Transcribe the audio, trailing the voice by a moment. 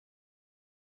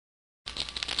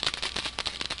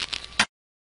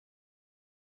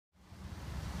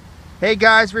Hey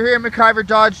guys, we're here at MacIver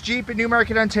Dodge Jeep in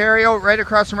Newmarket, Ontario, right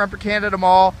across from Upper Canada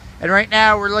Mall. And right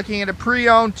now we're looking at a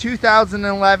pre-owned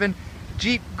 2011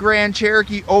 Jeep Grand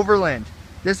Cherokee Overland.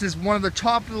 This is one of the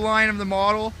top of the line of the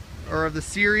model, or of the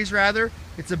series rather.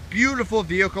 It's a beautiful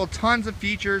vehicle, tons of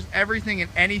features, everything and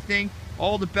anything,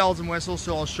 all the bells and whistles,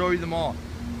 so I'll show you them all.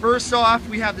 First off,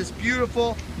 we have this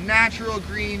beautiful natural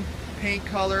green paint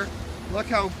color. Look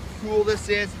how cool this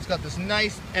is. It's got this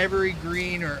nice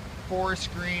evergreen or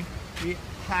forest green. We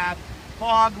have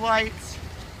fog lights,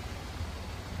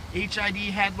 HID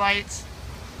headlights,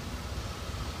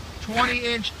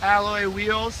 20-inch alloy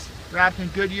wheels wrapped in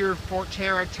Goodyear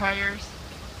Forterra tires.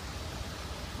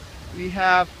 We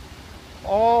have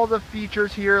all the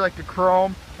features here like the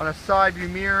chrome on the side view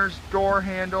mirrors, door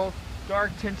handles, dark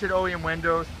tinted OEM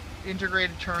windows,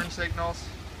 integrated turn signals.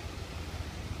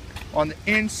 On the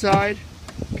inside,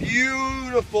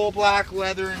 beautiful black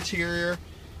leather interior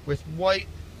with white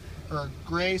or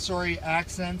gray,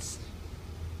 accents.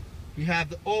 We have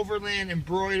the Overland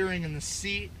embroidering in the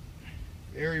seat.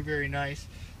 Very, very nice.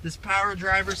 This power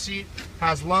driver seat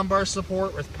has lumbar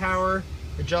support with power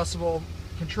adjustable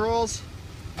controls,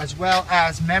 as well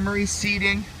as memory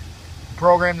seating.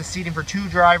 Program the seating for 2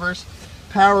 drivers.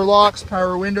 Power locks,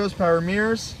 power windows, power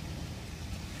mirrors.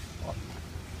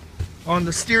 On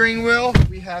the steering wheel,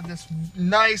 we have this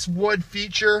nice wood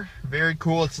feature. Very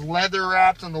cool. It's leather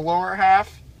wrapped on the lower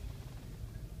half.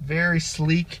 Very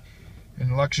sleek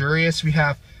and luxurious. We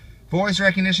have voice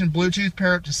recognition, Bluetooth,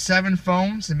 pair up to 7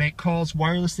 phones and make calls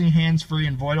wirelessly, hands-free,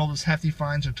 and avoid all those hefty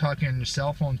fines of talking on your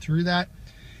cell phone through that.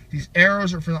 These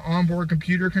arrows are for the onboard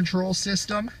computer control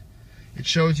system. It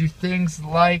shows you things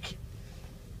like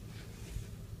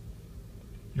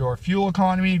your fuel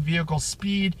economy, vehicle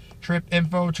speed, trip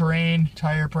info, terrain,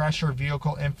 tire pressure,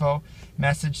 vehicle info,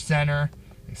 message center,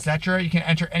 etc. You can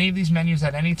enter any of these menus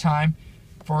at any time.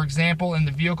 For example, in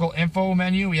the vehicle info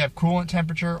menu, we have coolant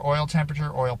temperature,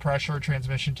 oil pressure,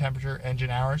 transmission temperature,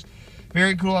 engine hours.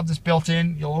 Very cool to have this built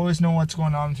in. You'll always know what's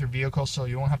going on with your vehicle, so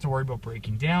you won't have to worry about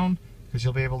breaking down, because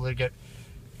you'll be able to get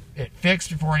it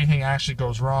fixed before anything actually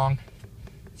goes wrong.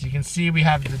 As you can see, we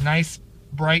have the nice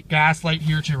bright gas light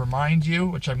here to remind you,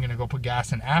 which I'm going to go put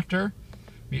gas in after.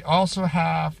 We also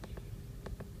have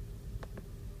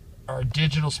our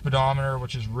digital speedometer,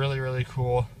 which is really, really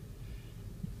cool.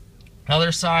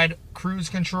 Other side, cruise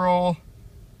control.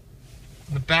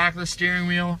 The back of the steering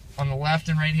wheel on the left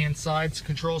and right hand sides,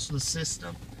 controls the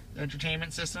system, the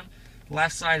entertainment system.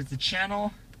 Left side is the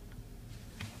channel.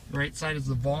 Right side is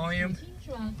the volume.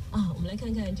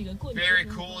 Very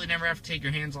cool. You never have to take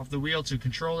your hands off the wheel to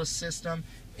control the system.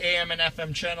 AM and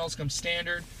FM channels come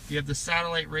standard. You have the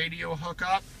satellite radio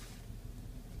hookup.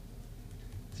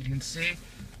 As you can see,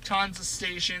 tons of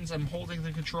stations. I'm holding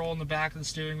the control in the back of the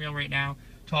steering wheel right now,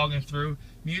 toggling through.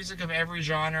 Music of every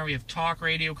genre. We have talk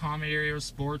radio, comedy radio,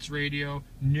 sports radio,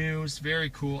 news. Very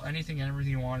cool. Anything and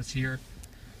everything you want is here.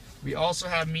 We also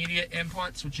have media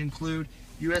inputs, which include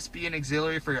USB and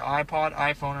auxiliary for your iPod,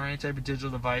 iPhone, or any type of digital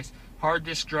device. Hard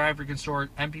disk drive where you can store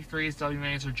MP3s,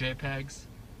 WMAs, or JPEGs.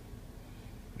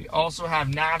 We also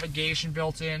have navigation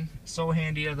built in. So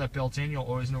handy to have that built in. You'll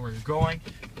always know where you're going.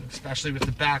 Especially with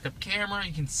the backup camera,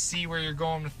 you can see where you're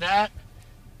going with that.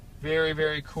 Very,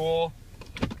 very cool.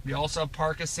 We also have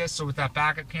park assist, so with that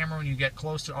backup camera, when you get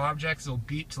close to objects, it'll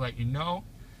beep to let you know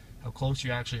how close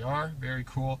you actually are. Very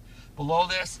cool. Below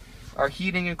this, our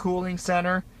heating and cooling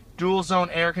center. Dual zone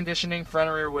air conditioning, front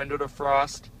and rear window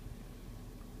defrost.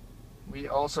 We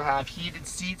also have heated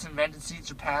seats and vented seats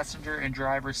for passenger and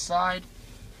driver's side.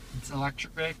 It's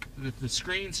electric with the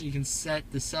screen, so you can set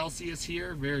the Celsius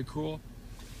here. Very cool.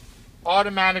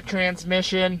 Automatic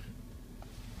transmission.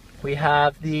 We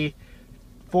have the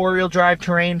 4-wheel drive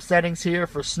terrain settings here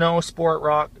for snow, sport,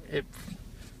 rock. It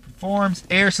performs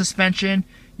air suspension.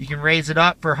 You can raise it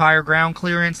up for higher ground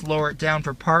clearance, lower it down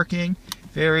for parking.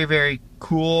 Very, very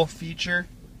cool feature.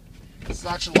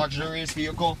 Such a luxurious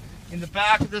vehicle. In the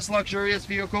back of this luxurious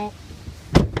vehicle,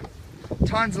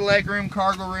 tons of leg room,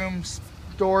 cargo room,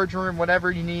 storage room, whatever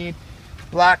you need.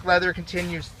 Black leather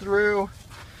continues through.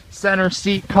 Center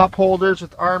seat cup holders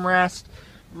with armrest.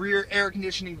 Rear air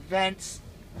conditioning vents.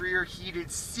 Rear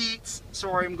heated seats.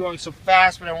 Sorry I'm going so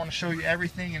fast, but I want to show you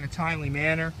everything in a timely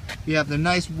manner. We have the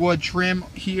nice wood trim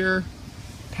here.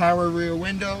 Power rear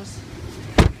windows.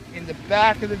 In the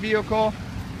back of the vehicle,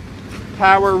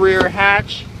 power rear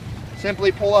hatch.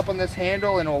 Simply pull up on this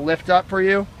handle and it will lift up for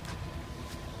you.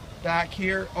 Back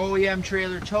here, OEM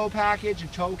trailer tow package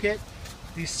and tow kit.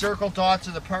 These circle dots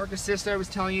are the park assist I was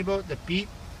telling you about, the beep,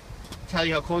 tell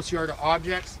you how close you are to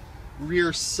objects.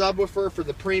 Rear subwoofer for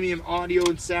the premium audio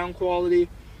and sound quality.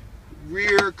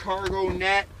 Rear cargo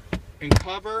net and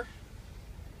cover.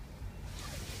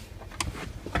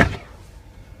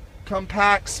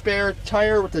 Compact spare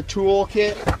tire with the tool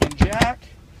kit and jack.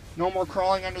 No more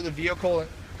crawling under the vehicle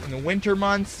in the winter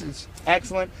months. It's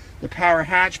excellent. The power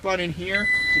hatch button here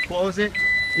to close it.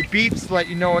 It beeps to let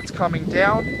you know it's coming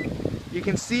down. You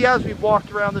can see as we've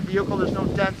walked around the vehicle, there's no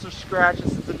dents or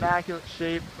scratches. It's immaculate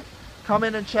shape. Come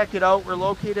in and check it out. We're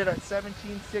located at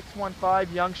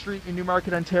 17615 Yonge Street in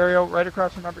Newmarket, Ontario, right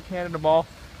across from Upper Canada Mall.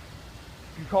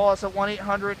 You can call us at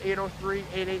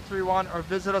 1-800-803-8831 or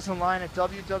visit us online at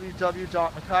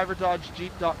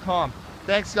www.MacIverDodgeJeep.com.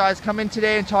 Thanks guys. Come in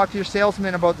today and talk to your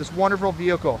salesman about this wonderful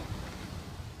vehicle.